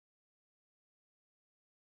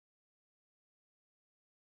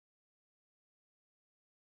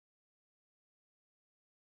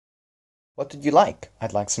What did you like?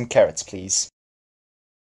 I'd like some carrots, please.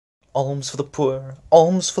 Alms for the poor,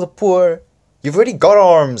 alms for the poor. You've already got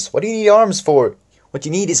arms. What do you need arms for? What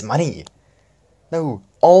you need is money. No,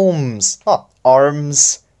 alms, not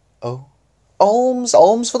arms. Oh, alms,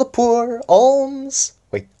 alms for the poor, alms.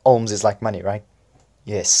 Wait, alms is like money, right?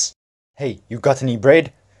 Yes. Hey, you got any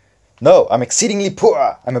bread? No, I'm exceedingly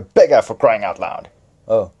poor. I'm a beggar, for crying out loud.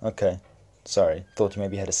 Oh, okay. Sorry, thought you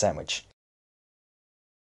maybe had a sandwich.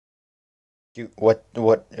 What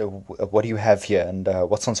do you have here, and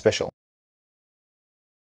what's on special?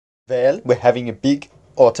 Well, we're having a big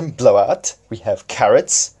autumn blowout. We have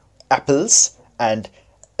carrots, apples, and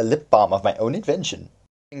a lip balm of my own invention.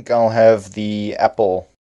 I think I'll have the apple.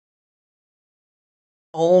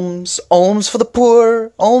 Alms, alms for the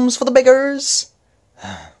poor, alms for the beggars.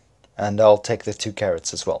 And I'll take the 2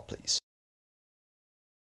 carrots as well, please.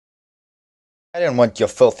 I don't want your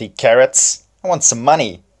filthy carrots. I want some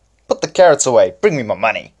money. Put the carrots away. Bring me my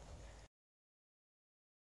money.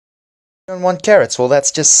 You don't want carrots? Well,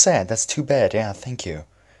 that's just sad. That's too bad. Yeah, thank you.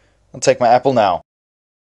 I'll take my apple now.